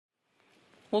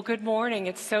Well, good morning.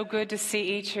 It's so good to see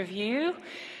each of you.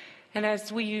 And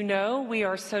as you know, we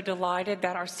are so delighted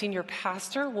that our senior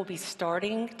pastor will be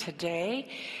starting today,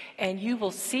 and you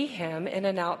will see him in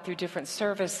and out through different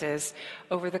services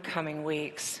over the coming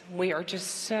weeks. We are just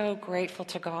so grateful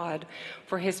to God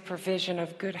for his provision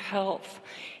of good health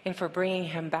and for bringing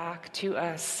him back to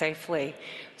us safely.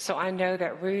 So I know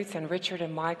that Ruth and Richard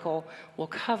and Michael will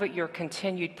covet your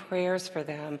continued prayers for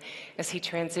them as he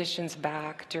transitions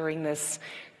back during this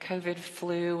COVID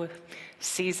flu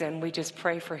season. We just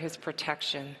pray for his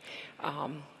protection.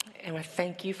 And we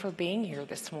thank you for being here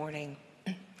this morning.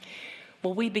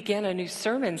 Well, we begin a new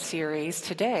sermon series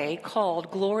today called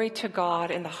Glory to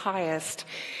God in the Highest.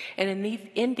 And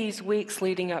in these weeks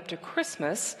leading up to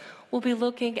Christmas, we'll be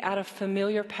looking at a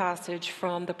familiar passage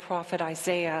from the prophet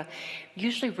Isaiah,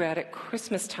 usually read at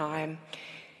Christmas time.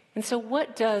 And so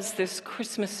what does this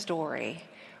Christmas story,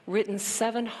 written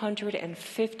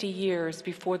 750 years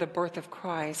before the birth of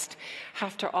Christ,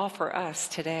 have to offer us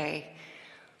today?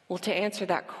 Well, to answer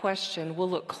that question, we'll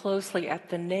look closely at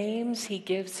the names he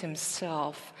gives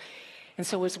himself. And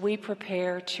so as we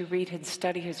prepare to read and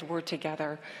study his word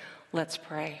together, let's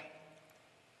pray.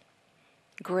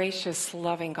 Gracious,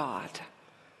 loving God,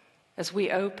 as we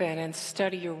open and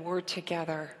study your word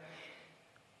together,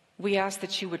 we ask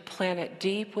that you would plant it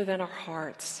deep within our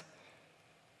hearts,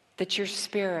 that your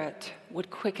spirit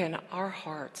would quicken our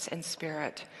hearts and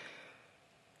spirit,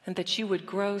 and that you would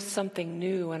grow something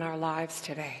new in our lives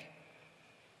today.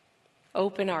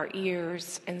 Open our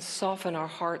ears and soften our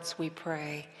hearts, we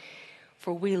pray,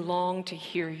 for we long to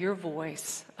hear your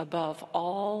voice above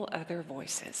all other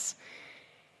voices.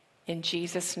 In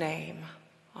Jesus' name,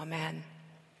 amen.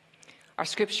 Our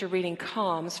scripture reading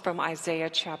comes from Isaiah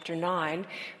chapter 9,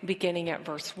 beginning at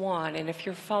verse 1. And if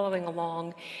you're following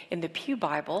along in the Pew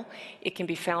Bible, it can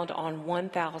be found on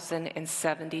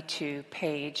 1072,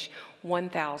 page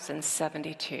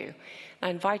 1072. I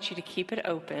invite you to keep it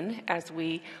open as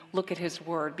we look at his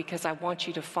word, because I want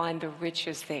you to find the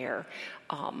riches there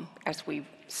as we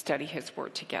study his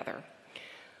word together.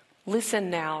 Listen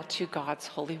now to God's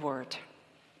holy word.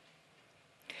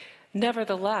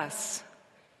 Nevertheless,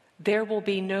 there will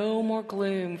be no more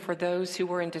gloom for those who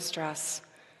were in distress.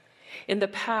 In the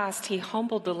past, he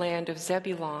humbled the land of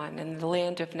Zebulun and the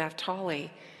land of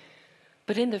Naphtali.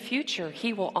 But in the future,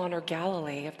 he will honor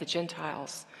Galilee of the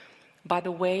Gentiles by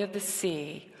the way of the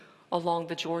sea along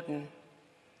the Jordan.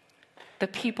 The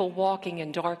people walking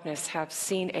in darkness have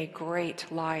seen a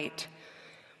great light.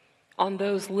 On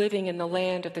those living in the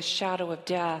land of the shadow of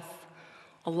death,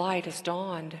 a light has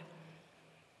dawned.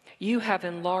 You have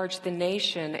enlarged the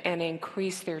nation and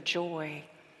increased their joy.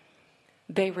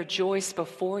 They rejoice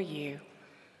before you,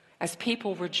 as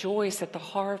people rejoice at the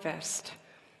harvest,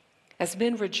 as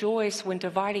men rejoice when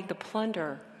dividing the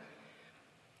plunder.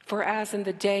 For as in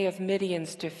the day of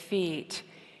Midian's defeat,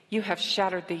 you have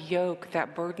shattered the yoke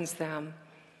that burdens them,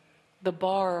 the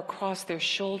bar across their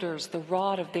shoulders, the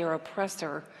rod of their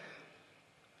oppressor.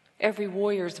 Every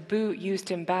warrior's boot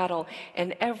used in battle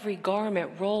and every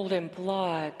garment rolled in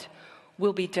blood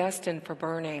will be destined for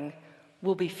burning,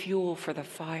 will be fuel for the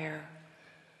fire.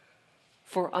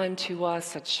 For unto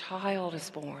us a child is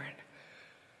born,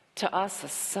 to us a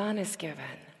son is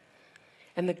given,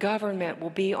 and the government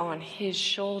will be on his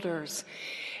shoulders,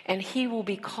 and he will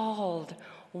be called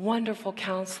Wonderful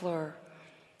Counselor,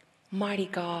 Mighty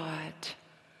God,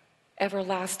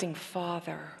 Everlasting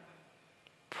Father,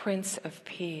 Prince of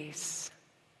Peace.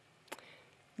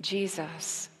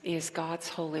 Jesus is God's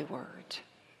holy word.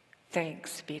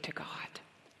 Thanks be to God.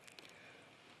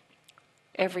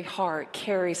 Every heart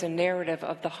carries a narrative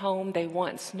of the home they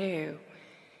once knew.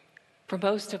 For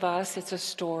most of us, it's a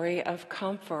story of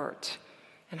comfort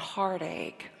and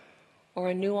heartache, or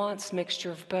a nuanced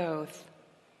mixture of both.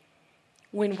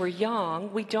 When we're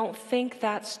young, we don't think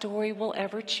that story will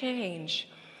ever change,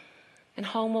 and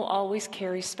home will always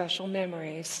carry special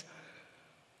memories,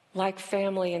 like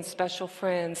family and special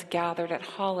friends gathered at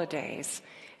holidays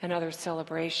and other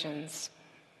celebrations,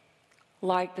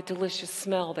 like the delicious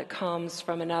smell that comes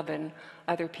from an oven,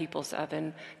 other people's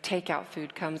oven. Takeout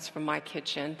food comes from my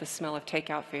kitchen, the smell of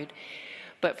takeout food,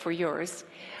 but for yours.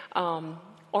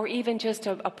 Or even just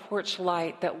a porch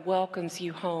light that welcomes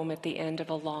you home at the end of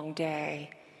a long day.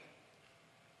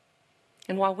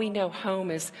 And while we know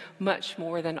home is much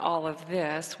more than all of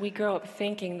this, we grow up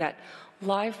thinking that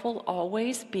life will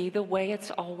always be the way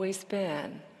it's always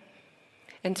been,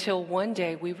 until one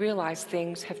day we realize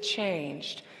things have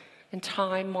changed and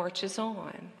time marches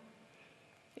on.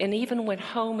 And even when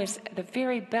home is the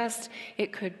very best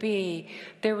it could be,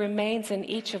 there remains in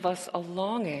each of us a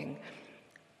longing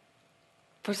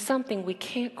for something we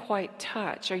can't quite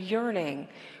touch, a yearning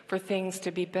for things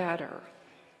to be better.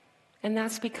 And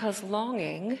that's because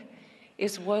longing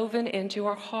is woven into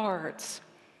our hearts.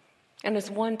 And as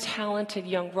one talented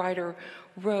young writer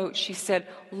wrote, she said,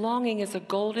 longing is a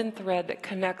golden thread that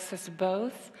connects us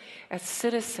both as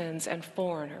citizens and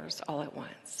foreigners all at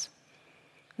once.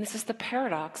 And this is the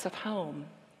paradox of home.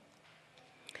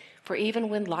 For even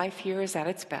when life here is at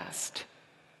its best,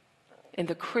 in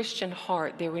the Christian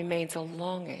heart there remains a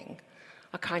longing,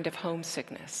 a kind of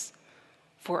homesickness,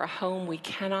 for a home we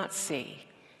cannot see,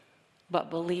 but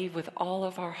believe with all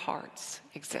of our hearts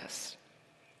exists.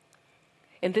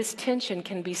 And this tension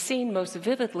can be seen most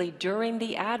vividly during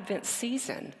the Advent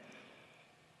season.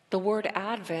 The word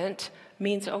Advent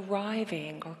means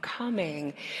arriving or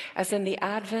coming, as in the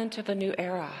advent of a new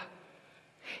era.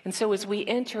 And so as we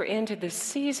enter into this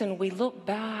season, we look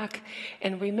back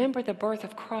and remember the birth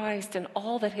of Christ and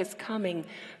all that his coming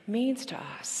means to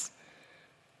us.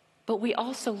 But we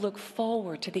also look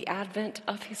forward to the advent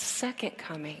of his second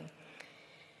coming.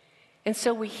 And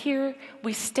so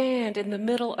we stand in the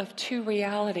middle of two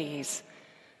realities.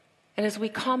 And as we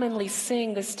commonly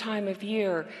sing this time of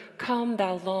year, "Come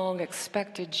thou long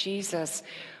expected Jesus,"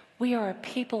 we are a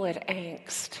people at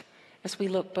angst as we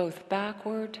look both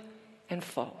backward and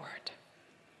forward.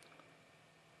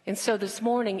 And so this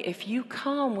morning, if you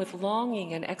come with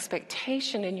longing and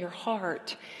expectation in your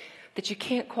heart that you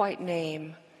can't quite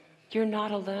name, you're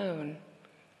not alone.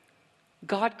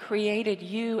 God created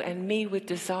you and me with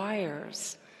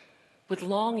desires, with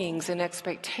longings and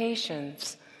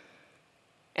expectations.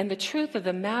 And the truth of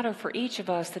the matter for each of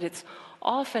us that it's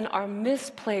often our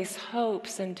misplaced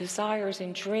hopes and desires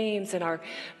and dreams and our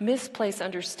misplaced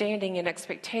understanding and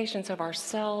expectations of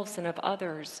ourselves and of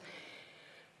others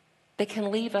that can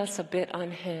leave us a bit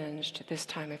unhinged this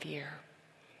time of year.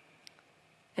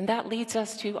 And that leads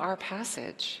us to our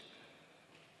passage.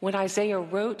 When Isaiah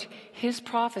wrote his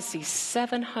prophecy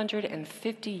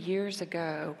 750 years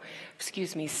ago,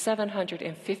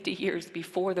 750 years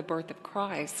before the birth of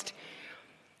Christ,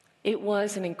 it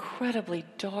was an incredibly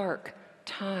dark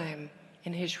time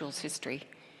in Israel's history.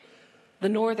 The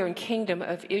northern kingdom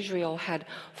of Israel had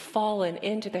fallen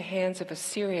into the hands of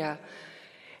Assyria,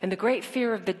 and the great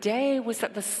fear of the day was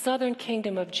that the southern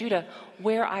kingdom of Judah,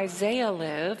 where Isaiah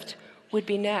lived, would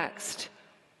be next.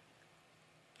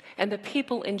 And the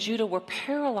people in Judah were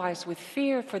paralyzed with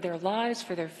fear for their lives,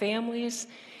 for their families,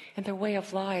 and their way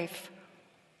of life.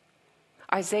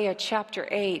 Isaiah chapter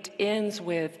 8 ends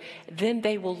with, "Then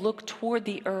they will look toward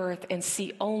the earth and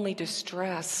see only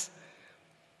distress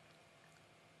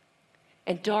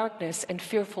and darkness and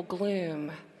fearful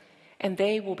gloom, and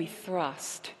they will be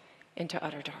thrust into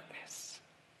utter darkness."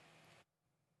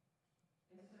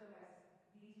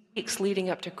 Weeks leading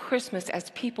up to Christmas, as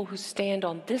people who stand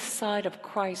on this side of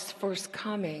Christ's first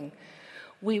coming,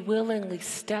 we willingly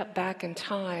step back in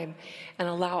time and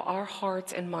allow our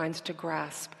hearts and minds to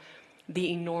grasp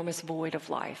the enormous void of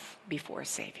life before a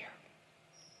Savior.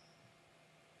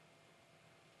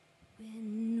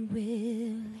 When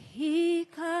will he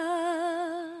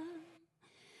come,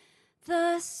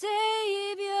 the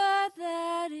Savior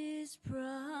that is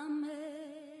promised?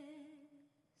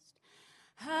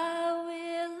 How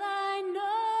will I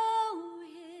know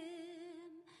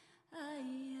him? I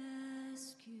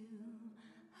ask you,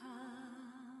 how?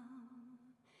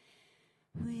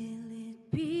 Will it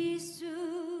be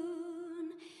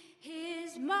soon,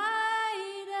 his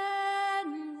might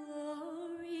and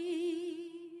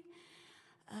glory?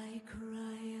 I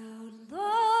cry out,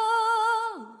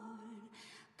 Lord,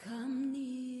 come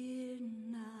near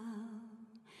now,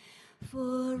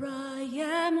 for I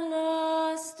am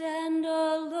lost and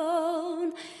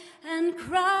alone, and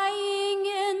crying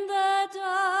in the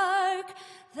dark.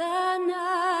 The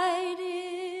night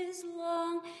is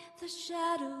long, the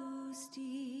shadows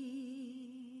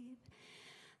deep.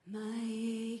 My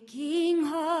aching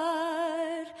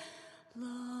heart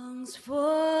longs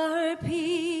for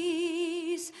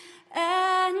peace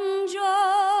and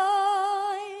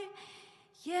joy,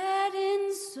 yet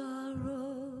in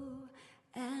sorrow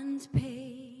and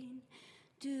pain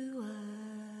do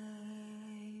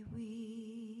I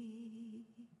weep.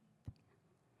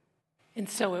 And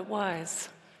so it was.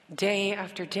 Day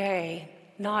after day,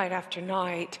 night after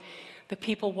night, the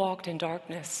people walked in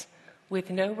darkness with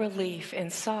no relief in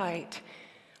sight.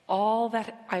 All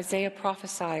that Isaiah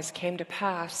prophesies came to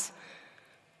pass.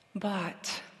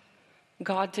 But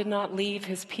God did not leave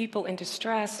his people in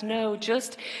distress. No,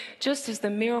 just as the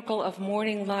miracle of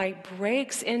morning light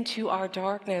breaks into our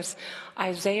darkness,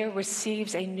 Isaiah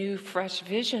receives a new, fresh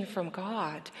vision from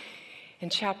God. In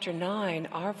chapter 9,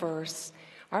 our verse,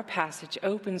 Our passage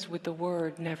opens with the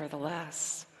word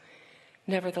nevertheless.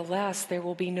 Nevertheless, there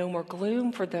will be no more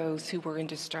gloom for those who were in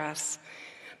distress.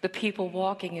 The people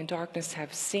walking in darkness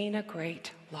have seen a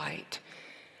great light.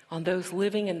 On those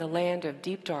living in the land of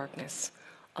deep darkness,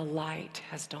 a light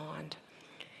has dawned.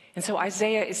 And so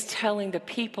Isaiah is telling the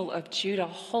people of Judah,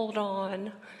 hold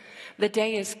on. The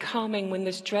day is coming when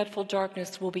this dreadful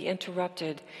darkness will be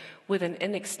interrupted with an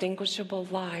inextinguishable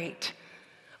light.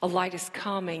 A light is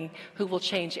coming who will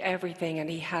change everything, and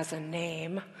he has a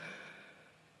name.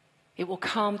 It will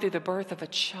come through the birth of a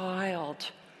child.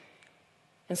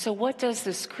 And so what does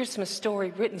this Christmas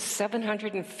story, written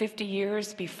 750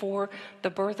 years before the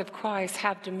birth of Christ,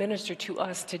 have to minister to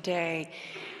us today?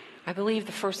 I believe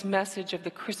the first message of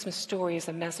the Christmas story is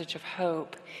a message of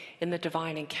hope in the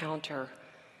divine encounter.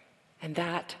 And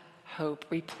that hope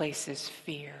replaces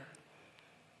fear.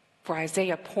 For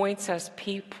Isaiah points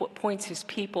his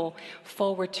people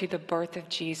forward to the birth of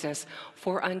Jesus.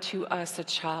 For unto us a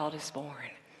child is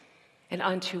born, and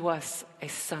unto us a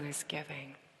son is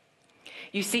given.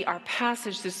 You see, our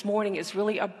passage this morning is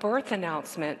really a birth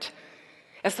announcement.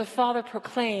 As the Father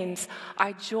proclaims,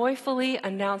 I joyfully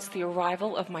announce the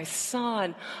arrival of my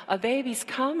son. A baby's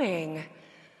coming.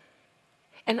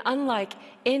 And unlike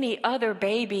any other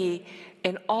baby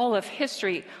in all of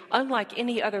history, unlike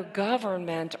any other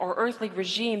government or earthly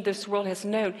regime this world has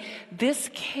known, this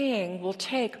king will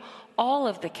take all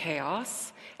of the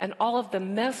chaos and all of the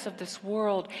mess of this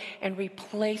world and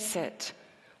replace it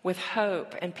with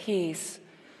hope and peace,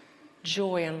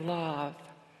 joy and love.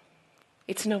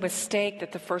 It's no mistake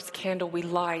that the first candle we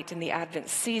light in the Advent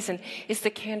season is the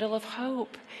candle of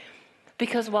hope.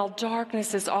 Because while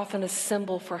darkness is often a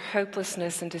symbol for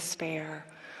hopelessness and despair,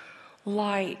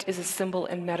 light is a symbol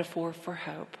and metaphor for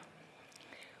hope.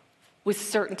 With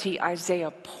certainty, Isaiah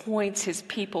points his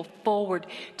people forward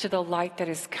to the light that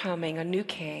is coming, a new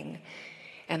king,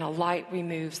 and a light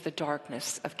removes the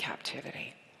darkness of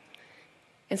captivity.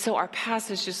 And so our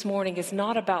passage this morning is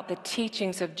not about the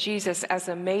teachings of Jesus, as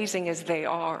amazing as they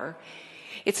are.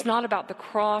 It's not about the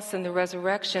cross and the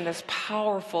resurrection, as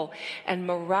powerful and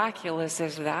miraculous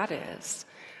as that is.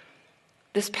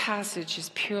 This passage is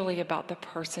purely about the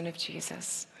person of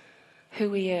Jesus,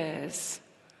 who he is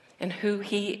and who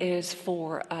he is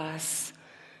for us.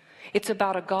 It's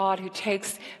about a God who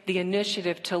takes the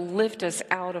initiative to lift us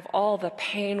out of all the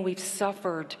pain we've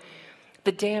suffered,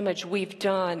 the damage we've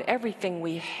done, everything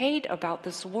we hate about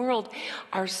this world,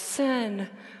 our sin.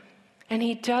 And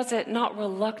he does it not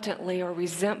reluctantly or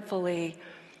resentfully.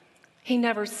 He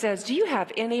never says, do you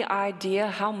have any idea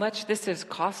how much this is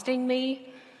costing me?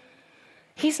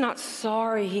 He's not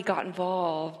sorry he got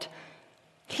involved.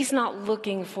 He's not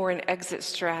looking for an exit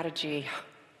strategy.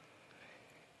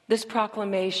 This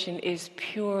proclamation is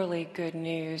purely good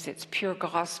news. It's pure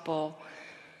gospel,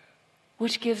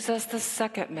 which gives us the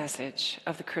second message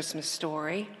of the Christmas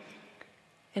story,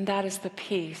 and that is the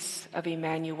peace of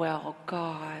Emmanuel,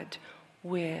 God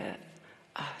with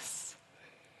us.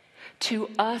 To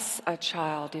us a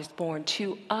child is born,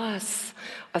 to us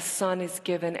a son is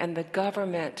given, and the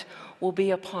government will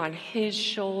be upon his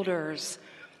shoulders.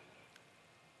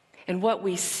 And what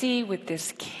we see with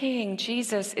this king,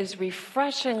 Jesus, is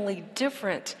refreshingly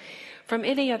different from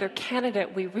any other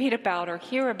candidate we read about or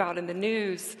hear about in the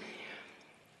news.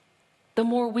 The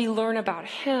more we learn about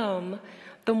him,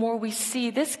 the more we see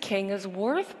this king is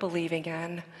worth believing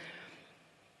in.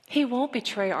 He won't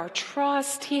betray our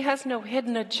trust. He has no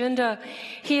hidden agenda.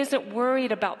 He isn't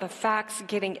worried about the facts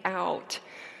getting out.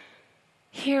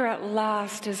 Here at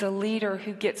last is a leader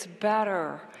who gets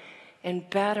better and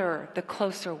better the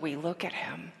closer we look at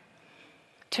him.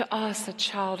 To us a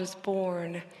child is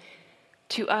born.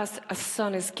 To us a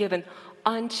son is given.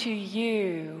 Unto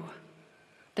you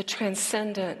the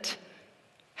transcendent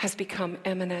has become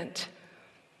imminent.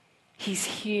 He's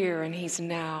here and he's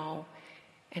now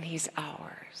and he's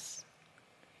ours.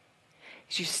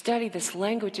 As you study this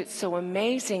language, it's so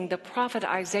amazing. The prophet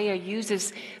Isaiah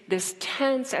uses this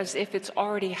tense as if it's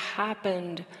already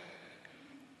happened.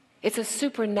 It's a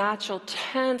supernatural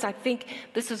tense. I think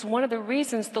this is one of the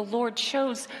reasons the Lord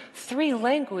chose three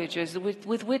languages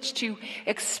with which to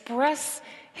express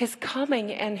his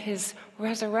coming and his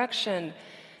resurrection.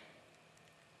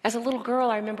 As a little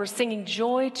girl, I remember singing,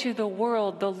 "Joy to the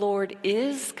world, the Lord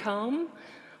is come."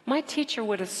 My teacher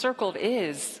would have circled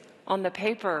 "is" on the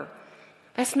paper.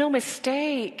 That's no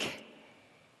mistake.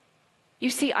 You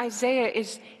see, Isaiah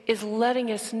is letting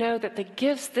us know that the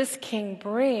gifts this king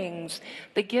brings,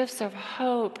 the gifts of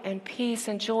hope and peace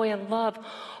and joy and love,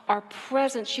 are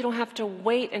present. You don't have to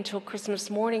wait until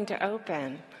Christmas morning to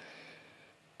open.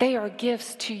 They are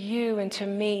gifts to you and to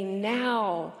me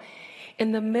now.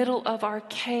 in the middle of our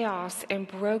chaos and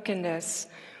brokenness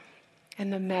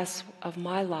and the mess of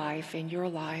my life and your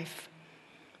life.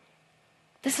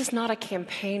 This is not a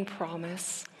campaign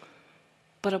promise,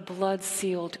 but a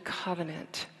blood-sealed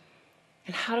covenant.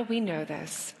 And how do we know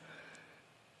this?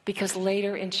 Because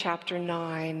later in chapter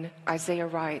 9, Isaiah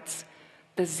writes,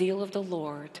 "The zeal of the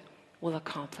Lord will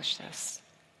accomplish this."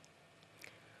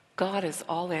 God is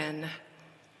all in,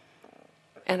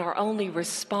 and our only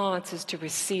response is to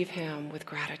receive him with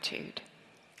gratitude.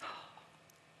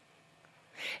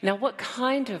 Now, what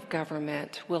kind of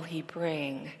government will he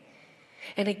bring?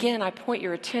 And again, I point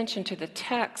your attention to the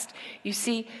text. You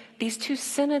see, these two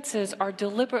sentences are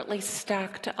deliberately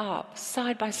stacked up,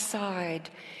 side by side,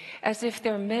 as if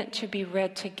they're meant to be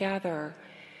read together.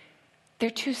 They're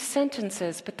two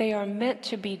sentences, but they are meant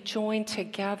to be joined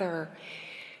together.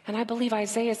 And I believe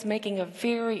Isaiah is making a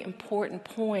very important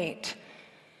point.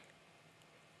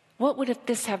 What would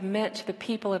this have meant to the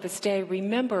people of his day?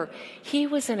 Remember, he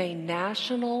was in a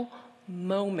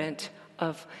moment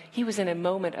of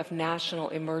national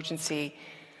emergency,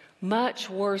 much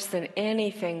worse than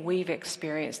anything we've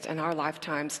experienced in our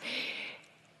lifetimes.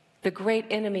 The great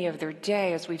enemy of their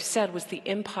day, as we've said, was the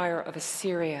empire of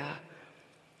Assyria,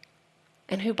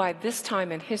 and who by this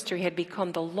time in history had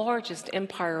become the largest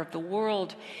empire of the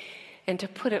world. And to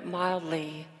put it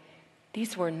mildly,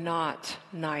 these were not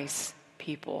nice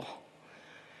people.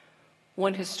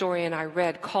 One historian I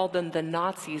read called them the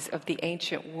Nazis of the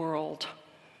ancient world.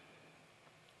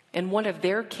 And one of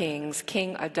their kings,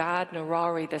 King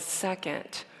Adad-Nirari II,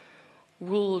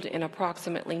 ruled in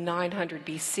approximately 900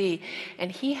 BC,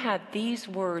 and he had these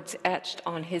words etched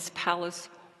on his palace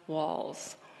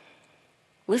walls.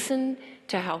 Listen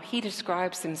to how he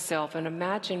describes himself and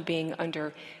imagine being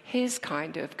under his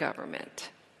kind of government.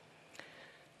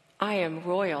 "I am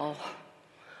royal.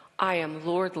 I am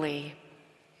lordly.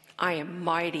 I am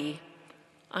mighty.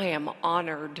 I am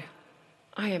honored.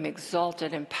 I am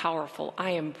exalted and powerful.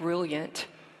 I am brilliant.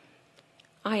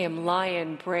 I am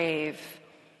lion brave.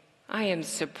 I am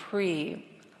supreme.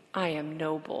 I am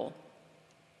noble."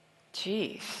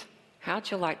 Geez,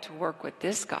 how'd you like to work with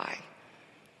this guy?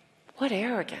 What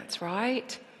arrogance,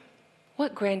 right?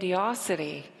 What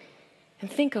grandiosity.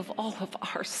 And think of all of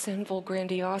our sinful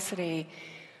grandiosity.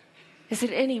 Is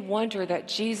it any wonder that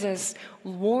Jesus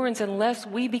warns, unless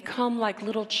we become like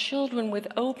little children with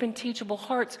open, teachable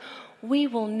hearts, we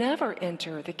will never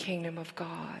enter the kingdom of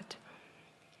God?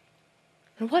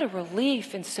 And what a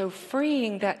relief and so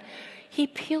freeing that he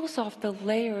peels off the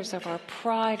layers of our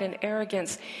pride and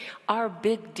arrogance, our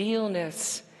big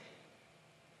dealness.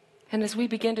 And as we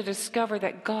begin to discover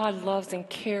that God loves and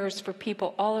cares for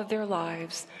people all of their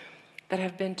lives that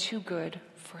have been too good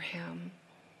for him.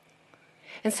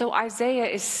 And so Isaiah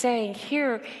is saying,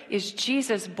 here is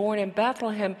Jesus born in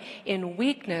Bethlehem in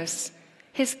weakness.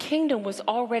 His kingdom was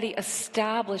already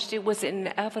established. It was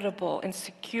inevitable and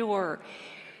secure.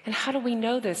 And how do we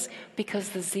know this? Because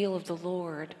the zeal of the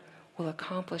Lord will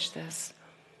accomplish this.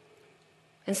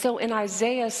 And so in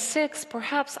Isaiah 6,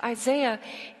 perhaps Isaiah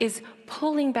is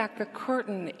pulling back the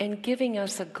curtain and giving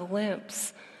us a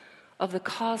glimpse of the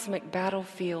cosmic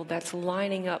battlefield that's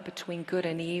lining up between good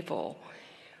and evil.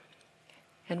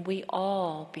 And we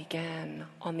all began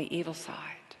on the evil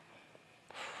side.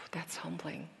 That's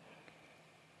humbling.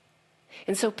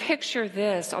 And so picture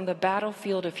this on the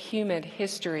battlefield of human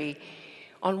history.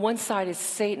 On one side is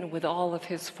Satan with all of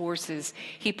his forces.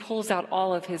 He pulls out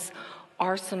all of his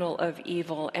arsenal of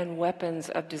evil and weapons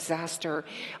of disaster,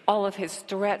 all of his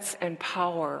threats and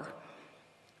power.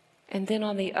 And then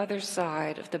on the other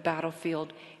side of the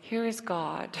battlefield, here is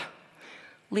God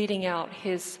leading out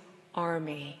his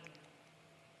army.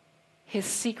 His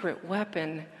secret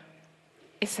weapon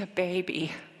is a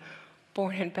baby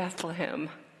born in Bethlehem.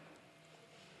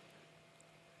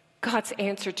 God's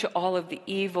answer to all of the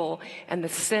evil and the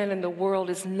sin in the world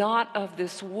is not of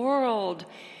this world.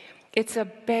 It's a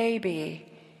baby.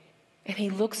 And he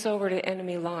looks over to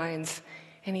enemy lines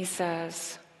and he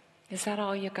says, "Is that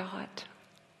all you got?"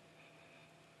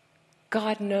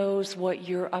 God knows what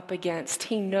you're up against.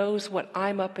 He knows what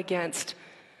I'm up against,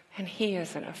 and he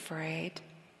isn't afraid.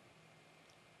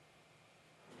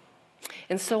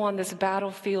 And so on this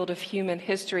battlefield of human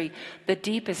history, the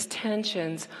deepest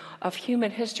tensions of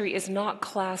human history is not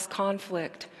class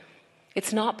conflict.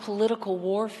 It's not political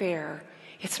warfare.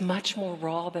 It's much more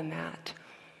raw than that.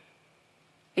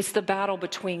 It's the battle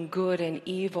between good and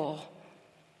evil.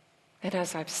 And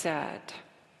as I've said,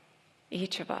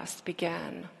 each of us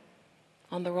began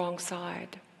on the wrong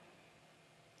side.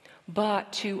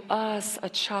 But to us a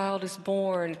child is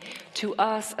born, to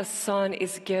us a son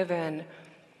is given.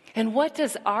 And what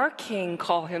does our King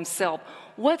call himself?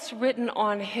 What's written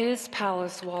on his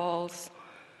palace walls?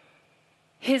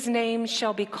 His name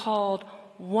shall be called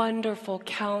Wonderful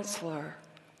Counselor,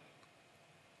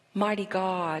 Mighty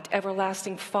God,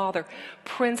 Everlasting Father,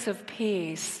 Prince of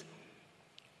Peace.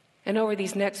 And over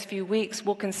these next few weeks,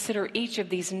 we'll consider each of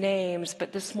these names,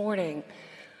 but this morning,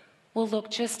 we'll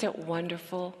look just at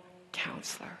Wonderful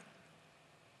Counselor.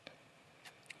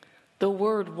 The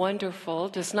word wonderful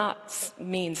does not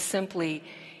mean simply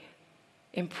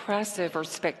impressive or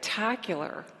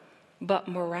spectacular, but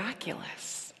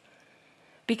miraculous.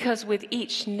 Because with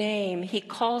each name, he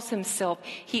calls himself,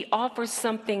 he offers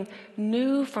something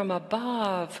new from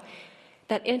above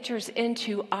that enters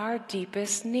into our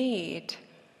deepest need.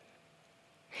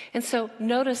 And so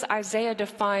notice Isaiah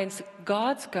defines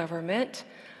God's government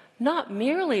not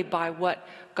merely by what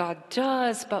God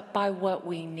does, but by what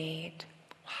we need.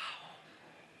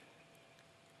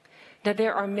 Now,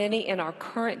 there are many in our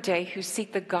current day who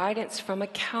seek the guidance from a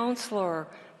counselor.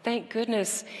 Thank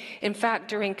goodness. In fact,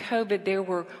 during COVID, there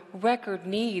were record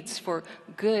needs for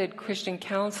good Christian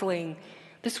counseling.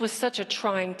 This was such a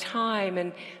trying time,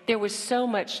 and there was so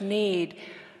much need.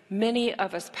 Many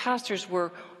of us pastors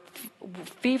were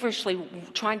feverishly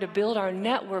trying to build our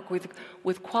network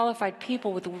with qualified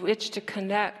people with which to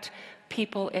connect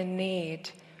people in need.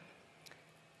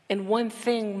 And one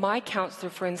thing my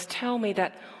counselor friends tell me,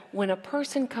 that when a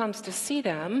person comes to see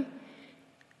them,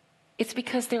 it's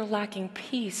because they're lacking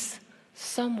peace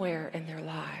somewhere in their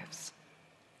lives.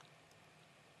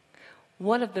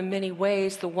 One of the many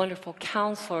ways the wonderful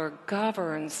counselor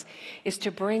governs is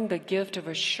to bring the gift of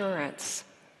assurance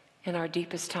in our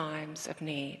deepest times of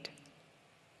need.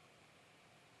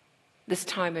 This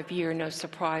time of year, no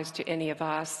surprise to any of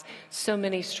us, so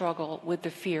many struggle with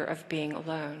the fear of being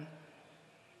alone.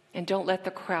 And don't let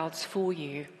the crowds fool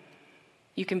you.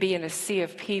 You can be in a sea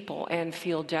of people and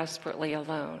feel desperately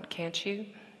alone, can't you?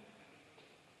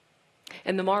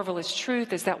 And the marvelous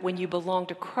truth is that when you belong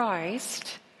to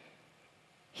Christ,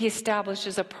 he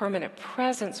establishes a permanent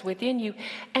presence within you,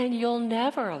 and you'll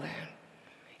never alone.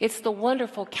 It's the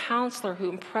wonderful counselor who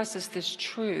impresses this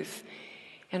truth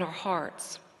in our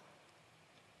hearts.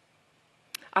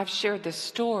 I've shared this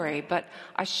story, but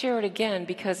I share it again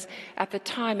because at the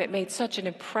time it made such an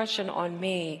impression on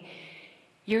me.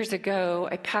 Years ago,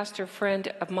 a pastor friend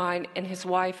of mine and his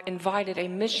wife invited a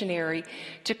missionary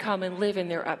to come and live in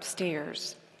their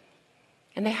upstairs.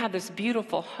 And they had this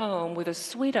beautiful home with a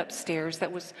suite upstairs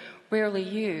that was rarely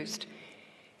used.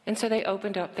 And so they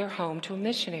opened up their home to a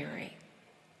missionary.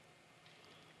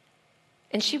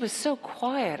 And she was so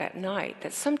quiet at night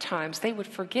that sometimes they would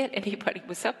forget anybody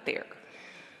was up there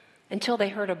until they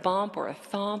heard a bump or a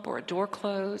thump or a door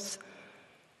close.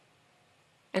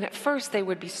 And at first they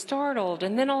would be startled,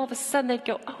 and then all of a sudden they'd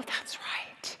go, "Oh, that's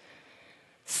right.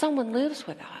 Someone lives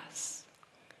with us.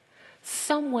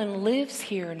 Someone lives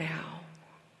here now."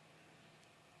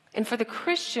 And for the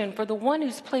Christian, for the one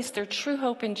who's placed their true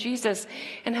hope in Jesus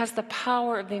and has the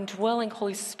power of the indwelling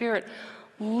Holy Spirit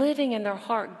living in their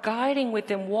heart, guiding with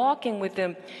them, walking with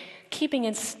them, keeping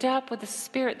in step with the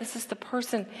Spirit, this is the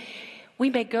person. We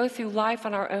may go through life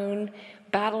on our own,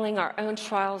 battling our own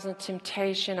trials and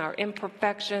temptation, our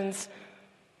imperfections.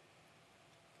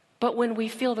 But when we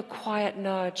feel the quiet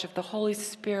nudge of the Holy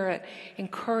Spirit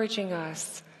encouraging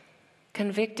us,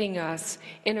 convicting us,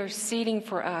 interceding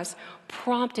for us,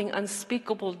 prompting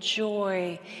unspeakable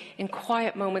joy in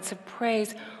quiet moments of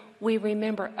praise, we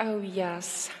remember, oh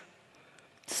yes,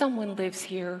 someone lives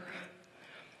here.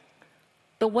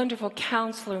 The wonderful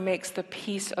counselor makes the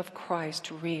peace of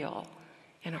Christ real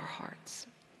in our hearts.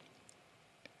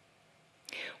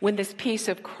 When this peace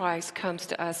of Christ comes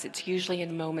to us, it's usually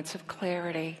in moments of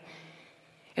clarity.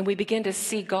 And we begin to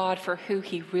see God for who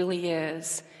he really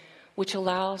is, which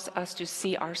allows us to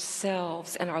see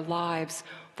ourselves and our lives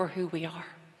for who we are.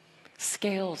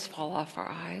 Scales fall off our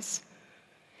eyes,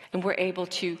 and we're able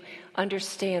to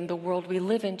understand the world we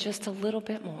live in just a little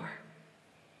bit more.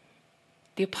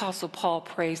 The Apostle Paul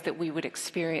prays that we would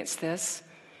experience this.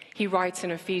 He writes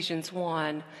in Ephesians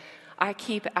 1, "I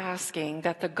keep asking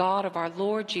that the God of our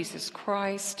Lord Jesus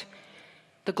Christ,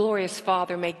 the glorious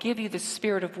Father, may give you the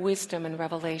spirit of wisdom and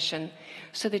revelation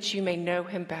so that you may know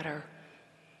him better."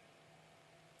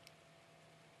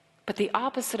 But the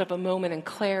opposite of a moment in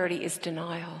clarity is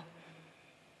denial.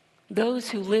 Those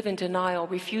who live in denial,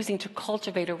 refusing to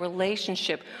cultivate a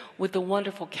relationship with the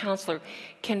wonderful counselor,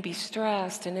 can be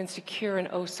stressed and insecure and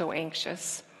oh so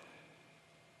anxious.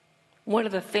 One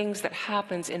of the things that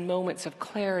happens in moments of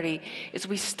clarity is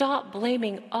we stop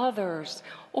blaming others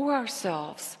or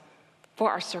ourselves for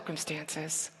our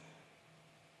circumstances.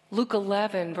 Luke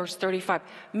 11, verse 35,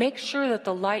 make sure that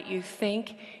the light you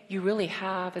think you really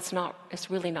have, it's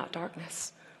really not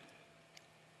darkness.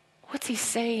 What's he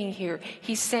saying here?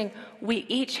 He's saying we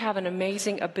each have an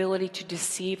amazing ability to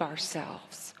deceive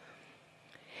ourselves.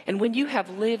 And when you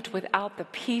have lived without the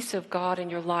peace of God in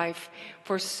your life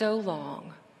for so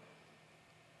long,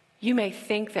 you may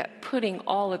think that putting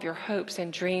all of your hopes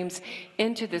and dreams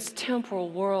into this temporal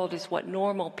world is what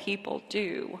normal people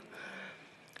do.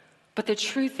 But the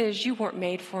truth is, you weren't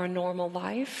made for a normal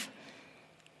life.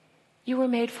 You were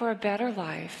made for a better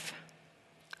life.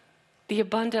 The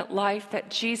abundant life that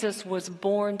Jesus was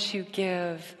born to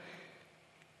give,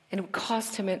 and it would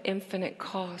cost him an infinite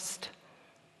cost.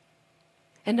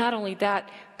 And not only that,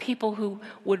 people who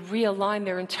would realign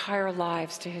their entire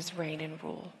lives to his reign and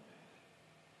rule.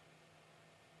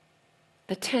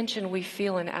 The tension we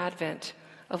feel in Advent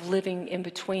of living in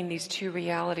between these two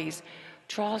realities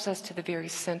draws us to the very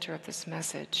center of this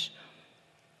message.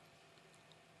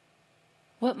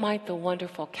 What might the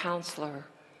wonderful counselor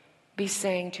be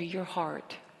saying to your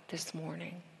heart this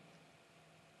morning?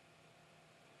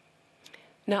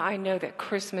 Now, I know that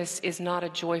Christmas is not a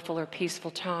joyful or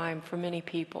peaceful time for many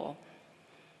people.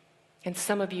 And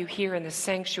some of you here in the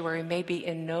sanctuary may be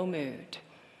in no mood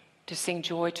to sing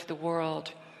joy to the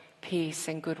world, peace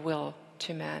and goodwill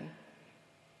to men.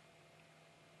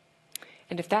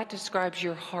 And if that describes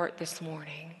your heart this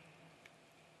morning,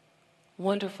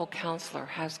 wonderful counselor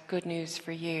has good news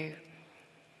for you.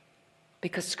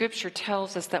 Because Scripture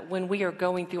tells us that when we are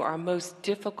going through our most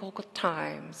difficult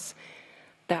times,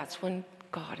 that's when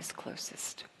God is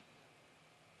closest.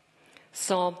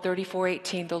 Psalm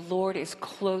 34:18, the Lord is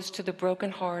close to the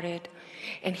brokenhearted,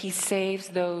 and he saves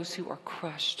those who are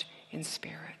crushed in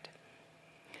spirit.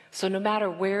 So no matter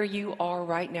where you are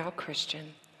right now,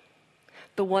 Christian,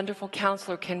 the wonderful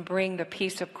counselor can bring the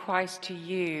peace of Christ to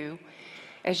you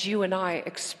as you and I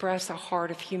express a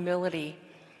heart of humility.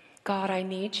 God, I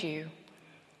need you.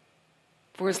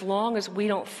 For as long as we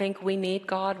don't think we need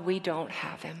God, we don't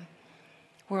have him.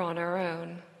 We're on our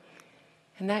own.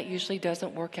 And that usually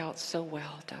doesn't work out so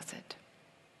well, does it?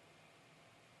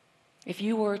 If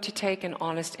you were to take an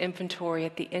honest inventory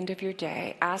at the end of your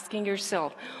day, asking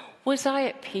yourself, was I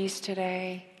at peace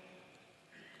today?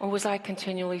 Or was I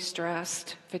continually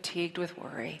stressed, fatigued with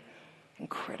worry, and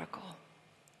critical?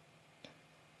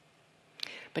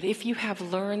 But if you have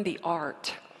learned the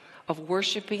art of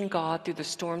worshiping God through the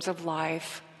storms of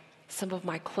life, some of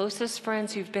my closest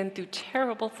friends who've been through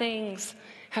terrible things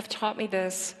have taught me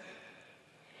this.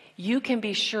 You can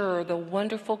be sure the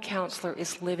wonderful counselor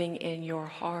is living in your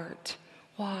heart.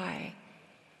 Why?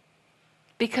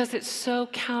 Because it's so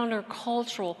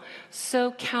countercultural,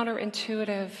 so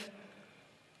counterintuitive.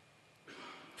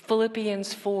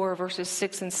 Philippians 4, verses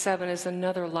 6 and 7 is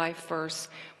another life verse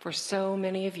for so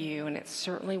many of you, and it's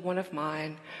certainly one of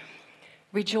mine.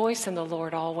 Rejoice in the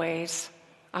Lord always.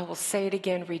 I will say it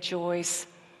again, rejoice.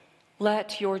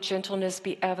 Let your gentleness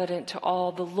be evident to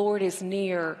all. The Lord is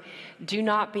near. Do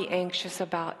not be anxious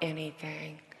about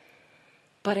anything,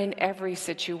 but in every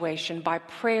situation, by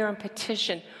prayer and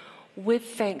petition, with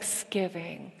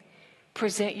thanksgiving,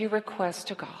 present your requests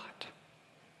to God.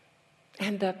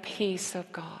 And the peace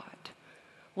of God,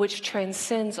 which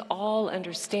transcends all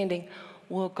understanding,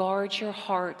 will guard your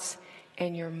hearts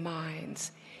and your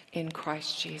minds in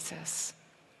Christ Jesus.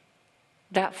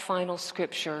 That final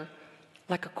scripture,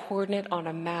 like a coordinate on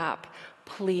a map,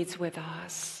 pleads with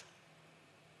us.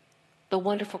 The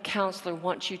wonderful counselor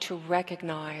wants you to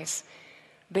recognize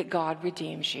that God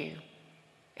redeems you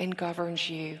and governs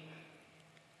you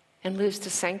and lives to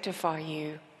sanctify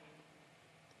you.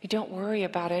 You don't worry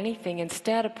about anything.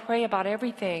 Instead, pray about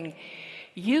everything.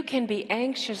 You can be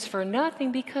anxious for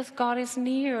nothing because God is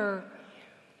near.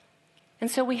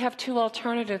 And so we have two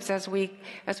alternatives as we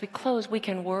close. We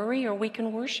can worry or we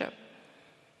can worship.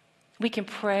 We can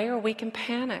pray or we can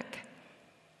panic.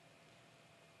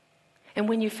 And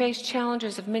when you face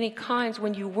challenges of many kinds,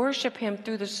 when you worship him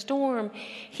through the storm,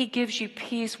 he gives you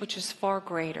peace which is far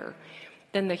greater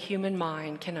than the human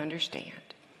mind can understand.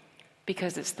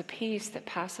 Because it's the peace that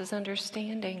passes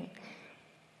understanding.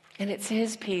 And it's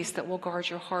his peace that will guard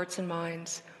your hearts and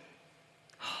minds.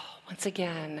 Once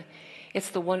again, it's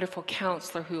the wonderful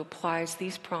counselor who applies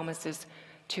these promises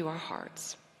to our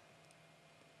hearts.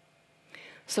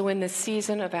 So in this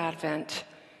season of Advent,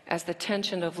 as the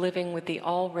tension of living with the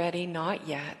already not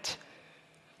yet,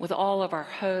 with all of our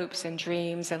hopes and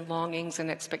dreams and longings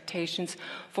and expectations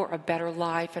for a better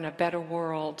life and a better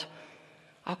world,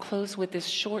 I'll close with this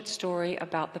short story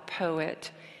about the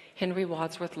poet Henry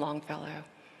Wadsworth Longfellow.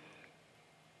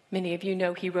 Many of you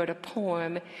know he wrote a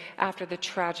poem after the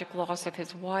tragic loss of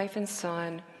his wife and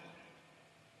son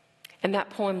And that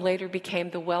poem later became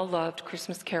the well-loved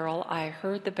Christmas carol, I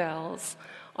Heard the Bells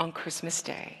on Christmas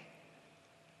Day.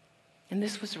 And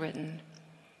this was written: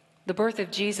 the birth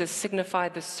of Jesus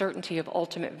signified the certainty of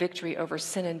ultimate victory over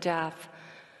sin and death,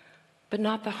 but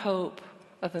not the hope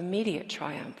of immediate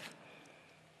triumph.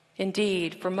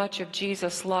 Indeed, for much of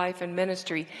Jesus' life and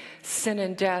ministry, sin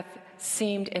and death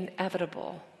seemed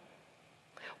inevitable.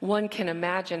 One can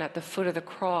imagine at the foot of the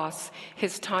cross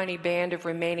his tiny band of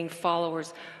remaining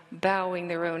followers bowing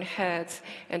their own heads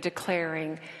and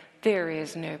declaring, "There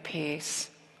is no peace.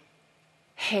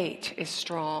 Hate is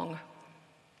strong."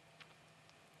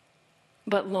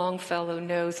 But Longfellow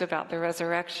knows about the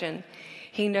resurrection.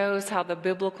 He knows how the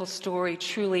biblical story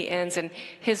truly ends, and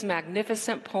his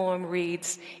magnificent poem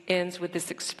ends with this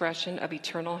expression of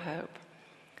eternal hope.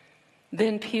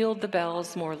 Then pealed the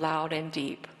bells more loud and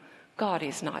deep. God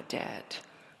is not dead,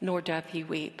 nor doth he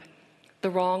weep. The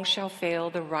wrong shall fail,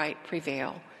 the right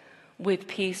prevail. With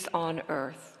peace on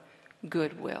earth,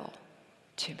 goodwill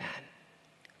to men.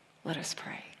 Let us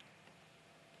pray.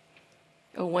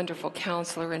 O wonderful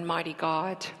Counselor and mighty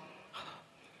God,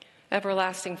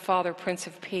 everlasting Father, Prince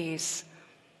of Peace,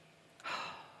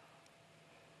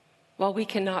 while we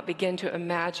cannot begin to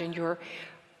imagine your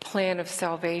plan of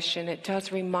salvation, it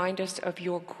does remind us of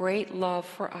your great love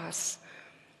for us.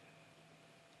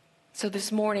 So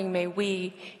this morning, may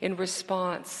we, in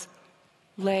response,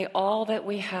 lay all that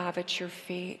we have at your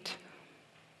feet.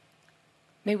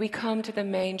 May we come to the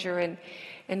manger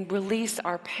and release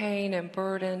our pain and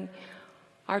burden,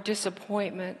 our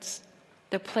disappointments,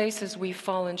 the places we've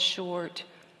fallen short.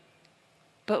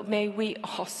 But may we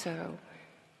also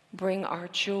bring our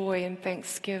joy and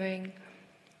thanksgiving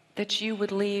that you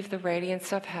would leave the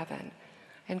radiance of heaven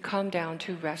and come down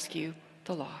to rescue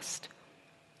the lost.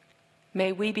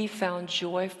 May we be found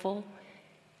joyful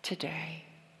today,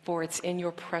 for it's in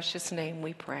your precious name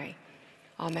we pray.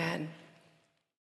 Amen.